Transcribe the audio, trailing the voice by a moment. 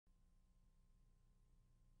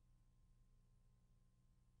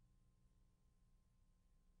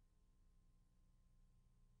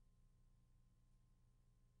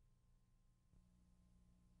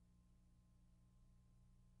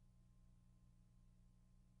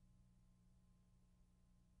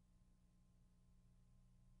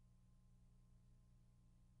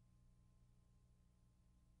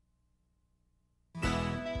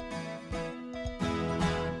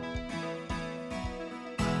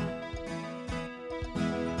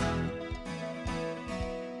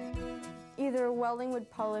welding would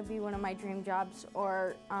probably be one of my dream jobs,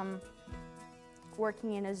 or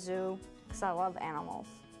working in a zoo, because I love animals,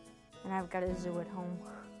 and I've got a zoo at home.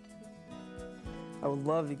 I would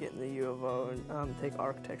love to get in the U of O and take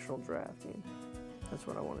architectural drafting. That's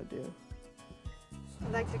what I want to do.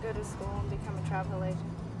 I'd like to go to school and become a travel agent.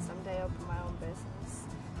 Someday open my own business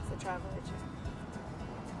as a travel agent.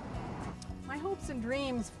 My hopes and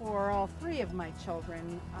dreams for all three of my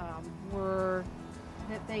children were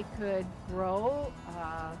that they could grow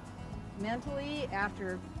mentally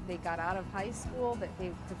after they got out of high school, that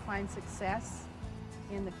they could find success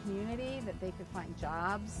in the community, that they could find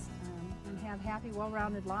jobs, and have happy,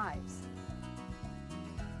 well-rounded lives.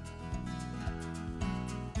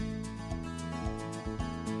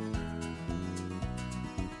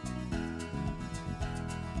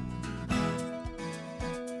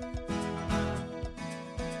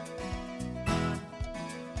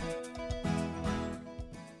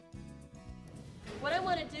 What I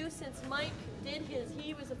want to do, since Mike did his,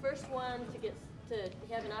 he was the first one to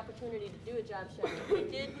have an opportunity to do a job shadow. He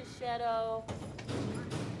did his shadow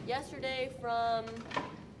yesterday from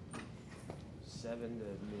 7 to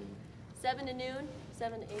noon. 7 to noon,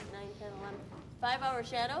 7 to 8, 9, 10, 11. 5-hour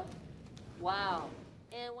shadow? Wow.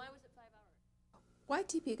 And why was it 5 hours?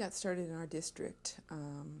 YTP got started in our district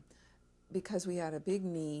because we had a big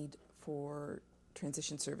need for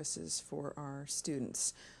transition services for our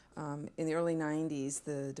students. In the early 90s,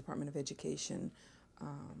 the Department of Education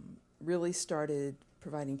really started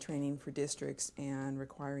providing training for districts and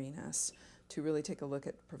requiring us to really take a look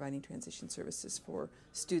at providing transition services for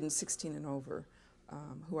students 16 and over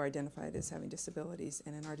who are identified as having disabilities.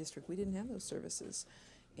 And in our district, we didn't have those services.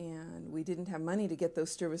 And we didn't have money to get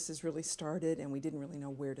those services really started, and we didn't really know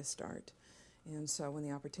where to start. And so when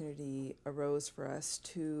the opportunity arose for us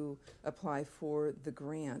to apply for the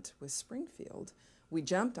grant with Springfield, we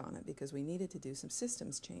jumped on it because we needed to do some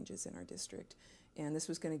systems changes in our district. And this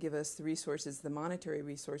was going to give us the resources, the monetary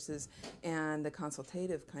resources, and the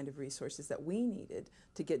consultative kind of resources that we needed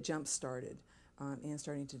to get jump started and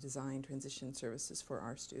starting to design transition services for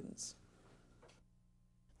our students.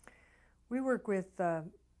 We work with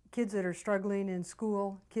kids that are struggling in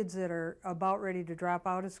school, kids that are about ready to drop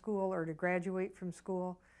out of school or to graduate from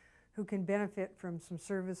school, who can benefit from some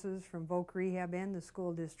services from Voc Rehab and the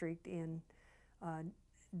school district in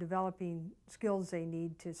developing skills they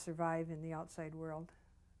need to survive in the outside world.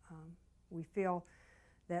 We feel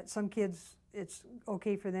that some kids, it's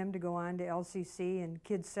okay for them to go on to LCC, and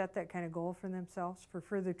kids set that kind of goal for themselves for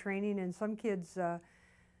further training, and some kids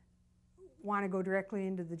want to go directly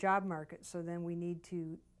into the job market, so then we need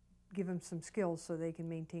to give them some skills so they can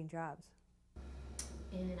maintain jobs.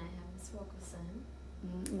 And I have Ms. Wilkerson.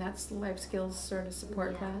 That's the life skills sort of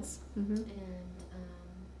support class. And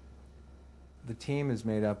the team is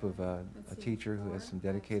made up of a teacher who has some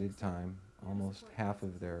dedicated time, almost half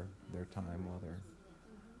of their time while they're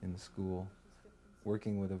in the school,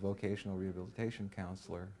 working with a vocational rehabilitation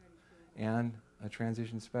counselor and a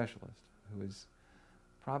transition specialist, who is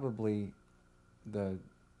probably the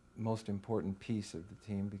most important piece of the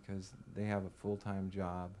team because they have a full-time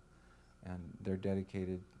job and they're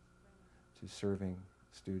dedicated to serving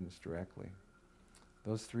students directly.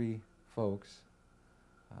 Those three folks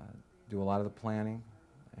do a lot of the planning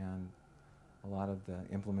and a lot of the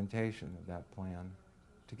implementation of that plan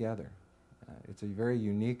together. It's a very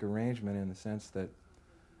unique arrangement in the sense that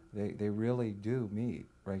they really do meet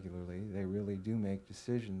regularly. They really do make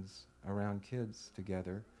decisions around kids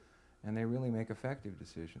together, and they really make effective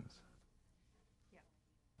decisions.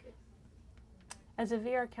 As a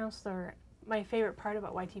VR counselor, my favorite part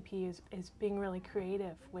about YTP is being really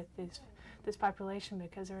creative with this population,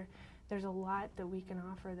 because there's a lot that we can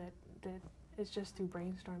offer that is just through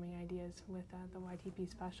brainstorming ideas with the YTP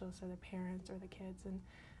specialists or the parents or the kids, and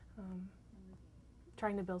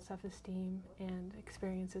trying to build self-esteem and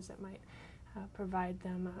experiences that might provide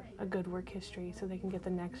them a good work history so they can get the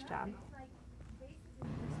next job.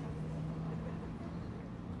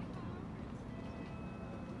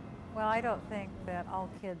 Well, I don't think that all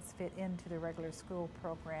kids fit into the regular school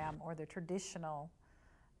program or the traditional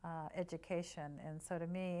education. And so to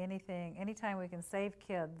me, anytime we can save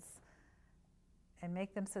kids and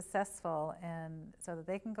make them successful and so that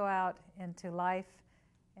they can go out into life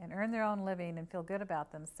and earn their own living and feel good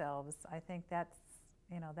about themselves, I think that's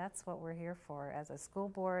what we're here for as a school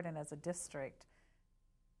board and as a district.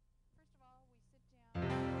 First of all, we sit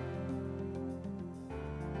down.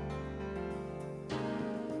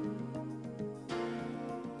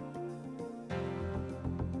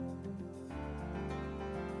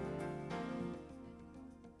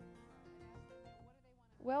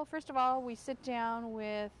 Well, first of all, we sit down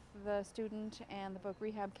with the student and the voc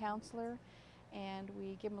rehab counselor, and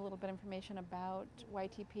we give them a little bit of information about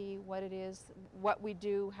YTP, what it is, what we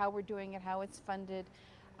do, how we're doing it, how it's funded.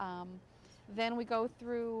 Then we go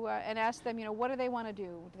through and ask them, what do they want to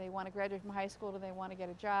do? Do they want to graduate from high school? Do they want to get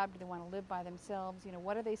a job? Do they want to live by themselves?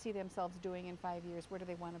 What do they see themselves doing in 5 years? Where do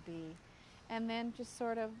they want to be? And then just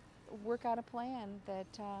sort of work out a plan that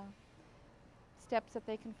steps that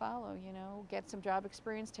they can follow, get some job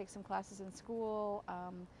experience, take some classes in school.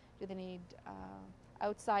 Do they need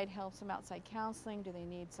outside help, some outside counseling? Do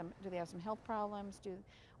they have some health problems?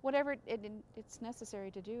 Whatever it's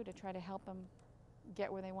necessary to do to try to help them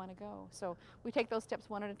get where they want to go. So we take those steps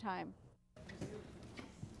one at a time.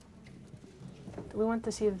 We want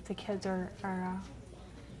to see that the kids are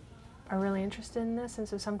really interested in this, and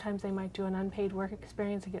so sometimes they might do an unpaid work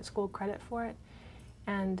experience and get school credit for it,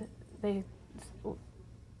 and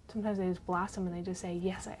sometimes they just blossom and they just say,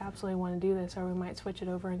 yes, I absolutely want to do this, or we might switch it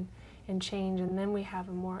over and change, and then we have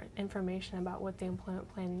more information about what the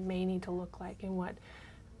employment plan may need to look like and what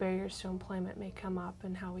barriers to employment may come up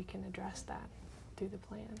and how we can address that through the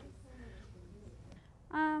plan.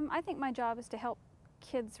 I think my job is to help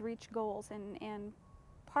kids reach goals, and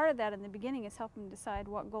part of that in the beginning is helping them decide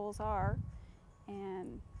what goals are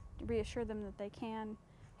and reassure them that they can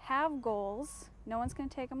have goals. No one's going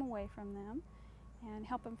to take them away from them, and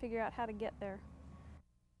help them figure out how to get there.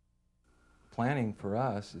 Planning for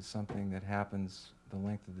us is something that happens the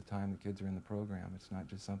length of the time the kids are in the program. It's not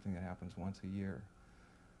just something that happens once a year.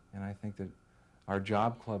 And I think that our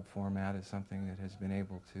job club format is something that has been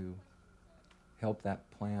able to help that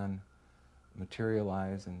plan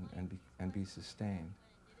materialize and be sustained,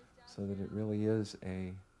 so that it really is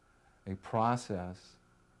a process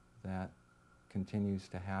that continues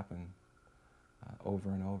to happen over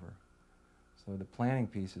and over. So the planning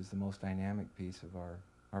piece is the most dynamic piece of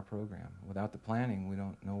our program. Without the planning, we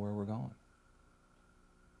don't know where we're going.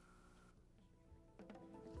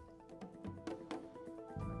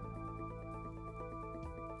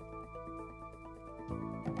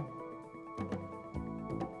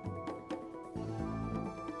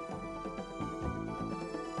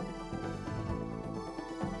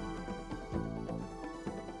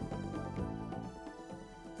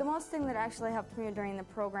 The most thing that actually helped me during the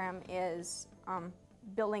program is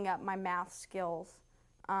building up my math skills,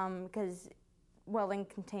 because welding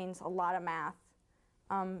contains a lot of math,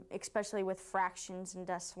 especially with fractions and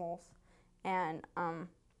decimals. And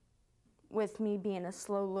with me being a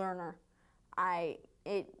slow learner,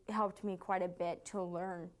 it helped me quite a bit to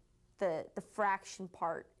learn the fraction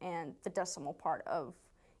part and the decimal part of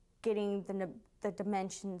getting the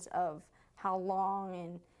dimensions of how long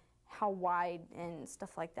and how wide and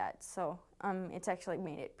stuff like that. So it's actually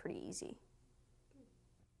made it pretty easy.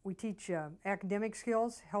 We teach academic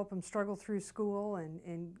skills, help them struggle through school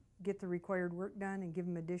and get the required work done, and give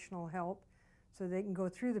them additional help so they can go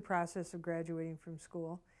through the process of graduating from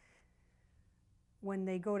school. When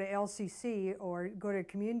they go to LCC or go to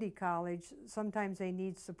community college, sometimes they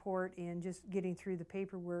need support in just getting through the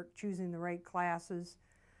paperwork, choosing the right classes.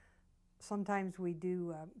 Sometimes we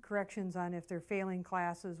do corrections on if they're failing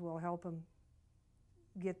classes. We'll help them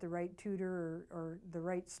get the right tutor or the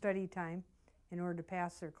right study time in order to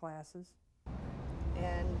pass their classes.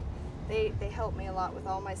 And they helped me a lot with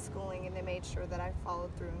all my schooling, and they made sure that I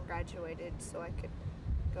followed through and graduated so I could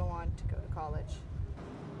go on to go to college.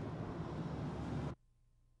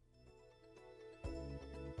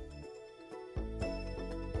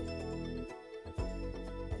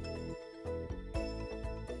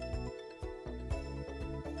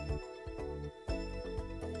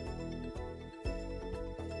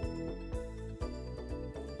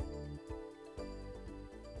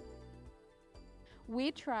 We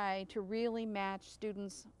try to really match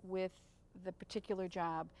students with the particular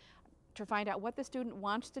job, to find out what the student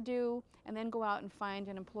wants to do, and then go out and find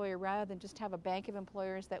an employer rather than just have a bank of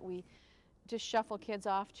employers that we just shuffle kids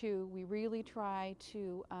off to. We really try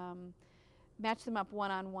to match them up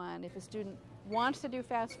one-on-one. If a student wants to do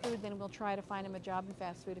fast food, then we'll try to find him a job in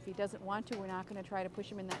fast food. If he doesn't want to, we're not going to try to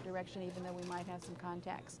push him in that direction, even though we might have some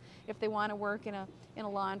contacts. If they want to work in a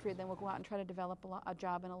laundry, then we'll go out and try to develop a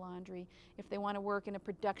job in a laundry. If they want to work in a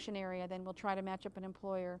production area, then we'll try to match up an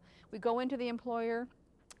employer. We go into the employer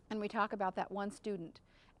and we talk about that one student,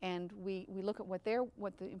 and we look at what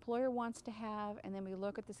the employer wants to have, and then we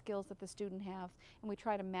look at the skills that the student has, and we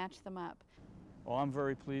try to match them up. Well, I'm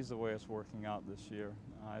very pleased the way it's working out this year.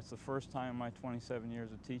 It's the first time in my 27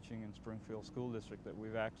 years of teaching in Springfield School District that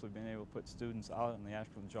we've actually been able to put students out on the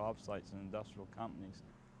actual job sites in industrial companies.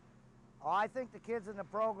 I think the kids in the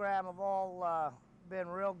program have all been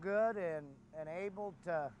real good and able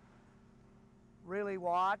to really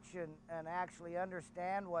watch and actually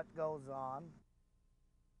understand what goes on.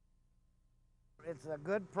 It's a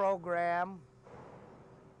good program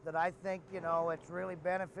that I think, you know, it's really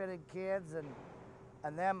benefited kids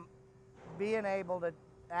and them being able to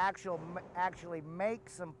actually make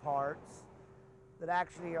some parts that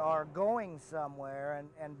actually are going somewhere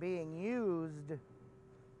and being used.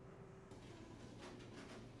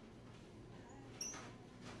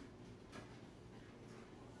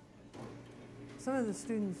 Some of the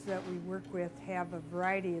students that we work with have a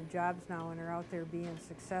variety of jobs now and are out there being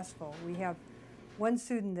successful. We have one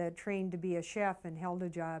student that trained to be a chef and held a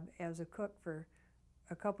job as a cook for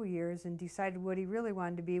a couple years and decided what he really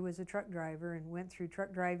wanted to be was a truck driver and went through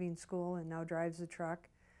truck driving school and now drives a truck.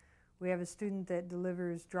 We have a student that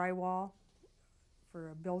delivers drywall for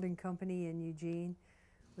a building company in Eugene.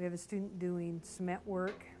 We have a student doing cement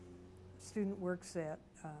work. A student works at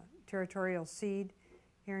Territorial Seed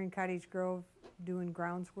here in Cottage Grove doing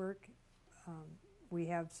grounds work. We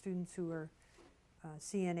have students who are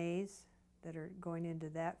CNAs that are going into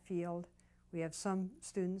that field. We have some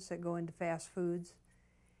students that go into fast foods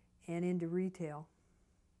and into retail.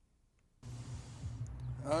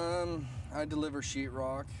 I deliver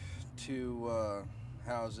sheetrock to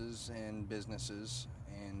houses and businesses,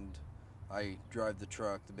 and I drive the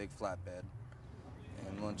truck, the big flatbed.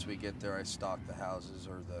 And once we get there, I stock the houses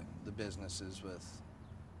or the businesses with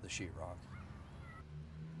the sheetrock.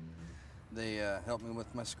 They help me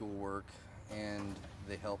with my schoolwork, and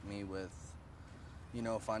they help me with, you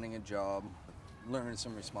know, finding a job, learning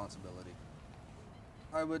some responsibility.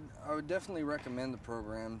 I would definitely recommend the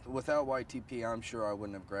program. Without YTP, I'm sure I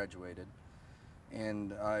wouldn't have graduated,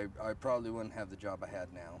 and I probably wouldn't have the job I had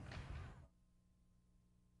now.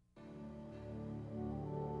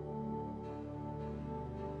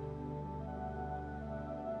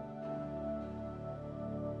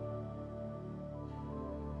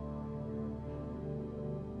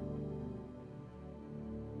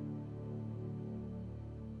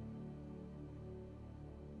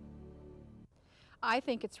 I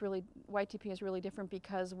think it's really, YTP is really different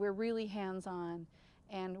because we're really hands-on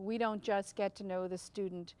and we don't just get to know the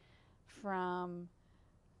student from,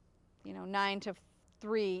 you know, 9 to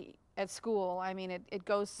 3 at school. I mean, it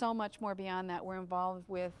goes so much more beyond that. We're involved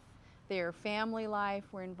with their family life,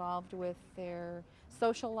 we're involved with their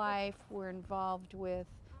social life, we're involved with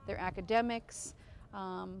their academics,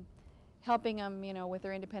 helping them, you know, with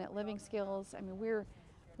their independent living skills. I mean,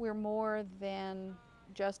 we're more than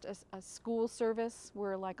just a school service.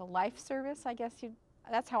 We're like a life service, I guess.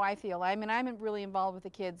 That's how I feel. I mean, I'm really involved with the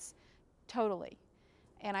kids totally.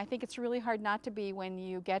 And I think it's really hard not to be when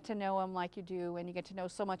you get to know them like you do and you get to know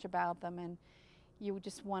so much about them and you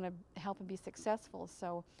just want to help them be successful.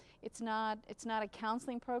 So it's not a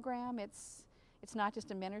counseling program. It's not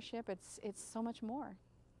just a mentorship. It's so much more.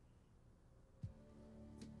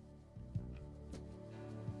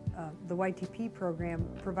 The YTP program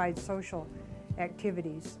provides social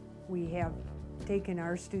activities. We have taken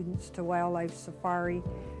our students to wildlife safari,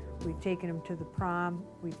 we've taken them to the prom,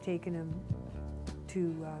 we've taken them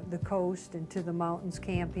to the coast and to the mountains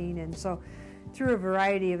camping, and so through a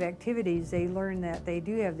variety of activities they learn that they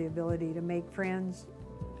do have the ability to make friends,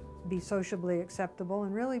 be sociably acceptable,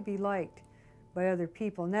 and really be liked by other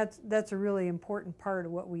people, and that's a really important part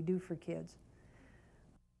of what we do for kids.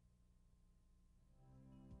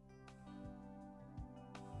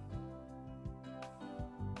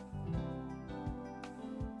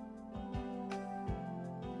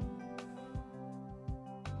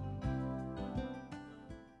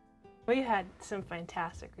 We had some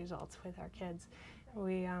fantastic results with our kids.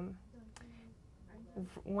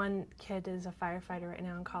 One kid is a firefighter right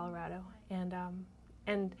now in Colorado,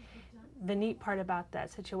 and the neat part about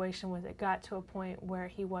that situation was it got to a point where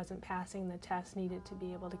he wasn't passing the test needed to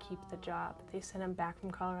be able to keep the job. They sent him back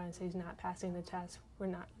from Colorado and said he's not passing the test. We're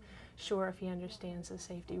not sure if he understands the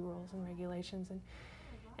safety rules and regulations,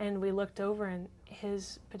 and we looked over, and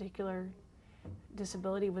his particular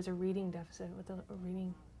disability was a reading deficit with a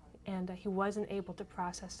reading. And he wasn't able to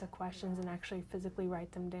process the questions and actually physically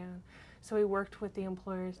write them down. So we worked with the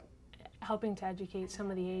employers, helping to educate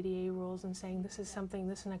some of the ADA rules and saying this is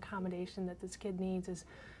an accommodation that this kid needs is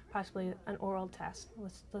possibly an oral test.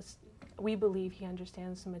 We believe he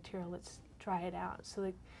understands the material, let's try it out. So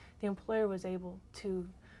the employer was able to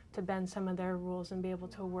bend some of their rules and be able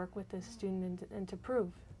to work with this student and to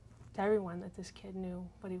prove to everyone that this kid knew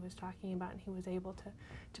what he was talking about and he was able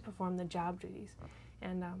to perform the job duties.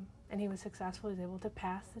 And he was successful. He was able to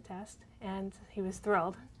pass the test, and he was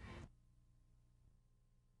thrilled.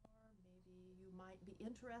 Maybe you might be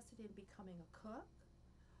interested in becoming a cook,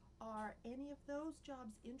 Are any of those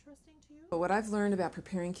jobs interesting to you? But what I've learned about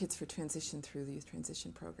preparing kids for transition through the Youth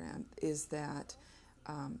Transition Program is that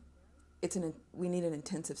we need an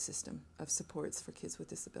intensive system of supports for kids with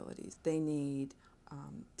disabilities. They need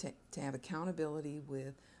to have accountability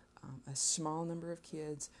with a small number of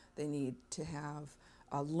kids. They need to have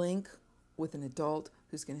a link with an adult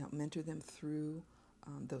who's going to help mentor them through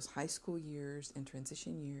those high school years and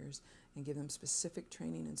transition years and give them specific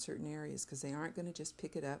training in certain areas, because they aren't going to just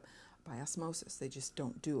pick it up by osmosis. They just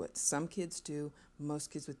don't do it. Some kids do.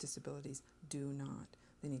 Most kids with disabilities do not.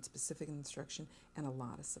 They need specific instruction and a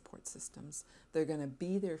lot of support systems. They're going to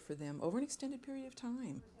be there for them over an extended period of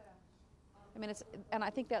time. I mean, and I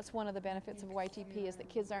think that's one of the benefits of YTP is that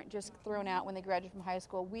kids aren't just thrown out when they graduate from high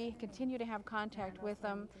school. We continue to have contact with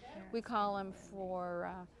them. We call them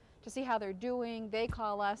to see how they're doing. They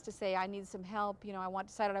call us to say, I need some help. You know,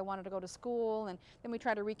 decided I wanted to go to school, and then we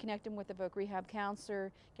try to reconnect them with the voc rehab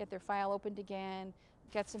counselor, get their file opened again,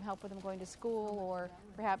 get some help with them going to school, or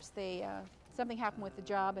perhaps something happened with the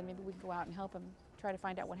job and maybe we can go out and help them try to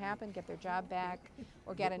find out what happened, get their job back,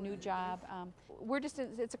 or get a new job.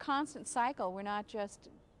 It's a constant cycle. We're not just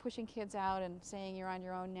pushing kids out and saying you're on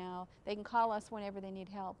your own now. They can call us whenever they need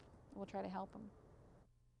help. We'll try to help them.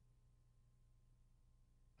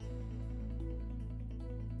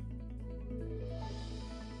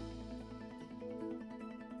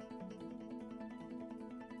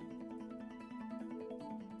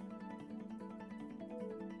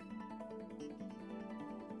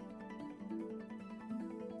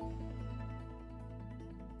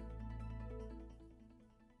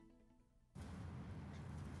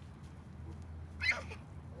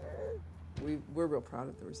 We're real proud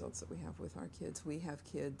of the results that we have with our kids. We have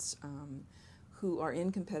kids who are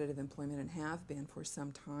in competitive employment and have been for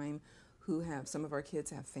some time, some of our kids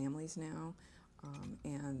have families now,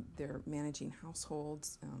 and they're managing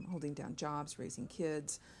households, holding down jobs, raising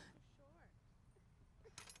kids.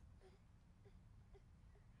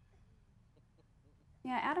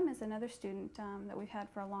 Yeah, Adam is another student that we've had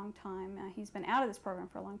for a long time. He's been out of this program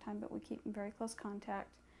for a long time, but we keep in very close contact.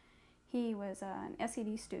 He was an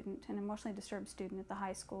SED student, an emotionally disturbed student at the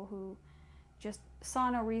high school who just saw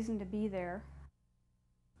no reason to be there.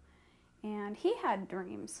 And he had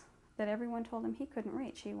dreams that everyone told him he couldn't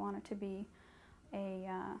reach. He wanted to be a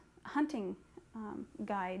hunting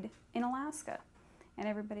guide in Alaska. And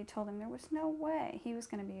everybody told him there was no way he was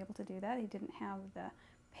going to be able to do that. He didn't have the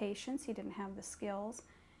patience, he didn't have the skills.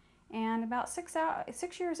 And about 6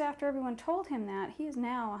 years after everyone told him that, he is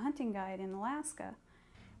now a hunting guide in Alaska.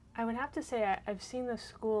 I would have to say I've seen the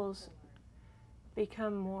schools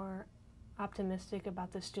become more optimistic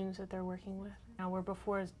about the students that they're working with. Now, where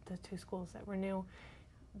before the two schools that were new,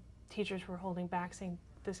 teachers were holding back saying,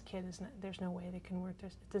 this kid there's no way they can work,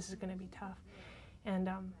 this is going to be tough. And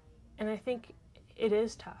I think it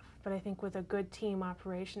is tough, but I think with a good team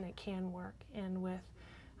operation it can work, and with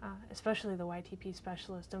especially the YTP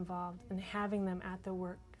specialist involved, and having them at the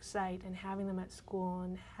work site and having them at school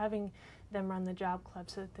and having them run the job club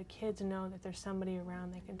so that the kids know that there's somebody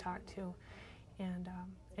around they can talk to and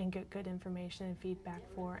get good information and feedback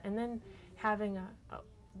for. And then having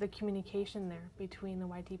the communication there between the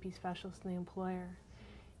YTP specialist and the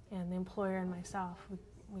employer and myself.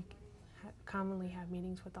 We commonly have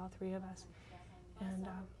meetings with all three of us. And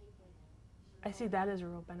I see that as a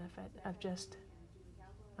real benefit of just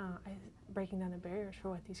breaking down the barriers for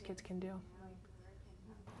what these kids can do.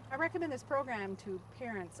 I recommend this program to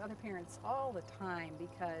other parents all the time,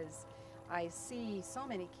 because I see so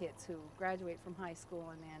many kids who graduate from high school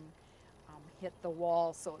and then hit the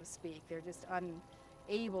wall, so to speak. They're just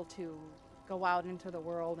unable to go out into the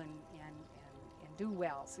world and do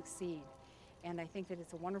well, succeed. And I think that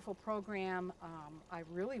it's a wonderful program. I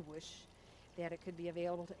really wish that it could be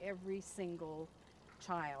available to every single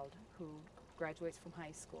child who graduates from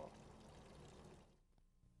high school.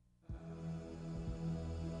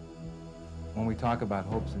 When we talk about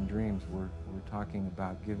hopes and dreams, we're talking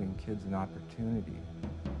about giving kids an opportunity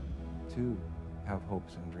to have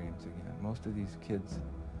hopes and dreams again. Most of these kids,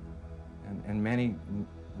 and many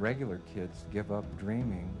regular kids, give up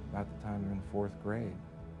dreaming about the time they're in 4th grade.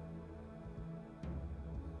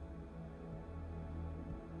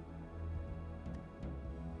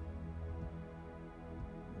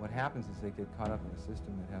 What happens is they get caught up in a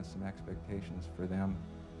system that has some expectations for them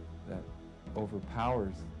that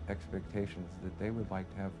overpowers expectations that they would like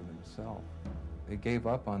to have for themselves. They gave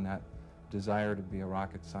up on that desire to be a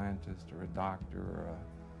rocket scientist or a doctor or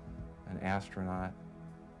an astronaut,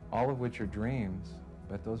 all of which are dreams,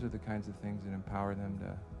 but those are the kinds of things that empower them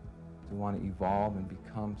to want to evolve and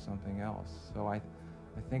become something else. So I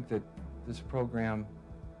think that this program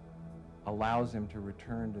allows him to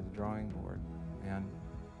return to the drawing board, and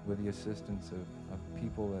with the assistance of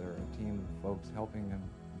people that are a team of folks helping them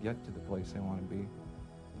get to the place they want to be,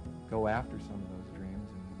 go after some of those dreams,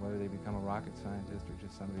 and whether they become a rocket scientist or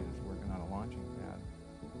just somebody that's working on a launching pad,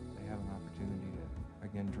 they have an opportunity to,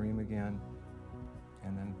 again, dream again,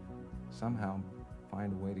 and then somehow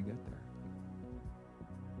find a way to get there.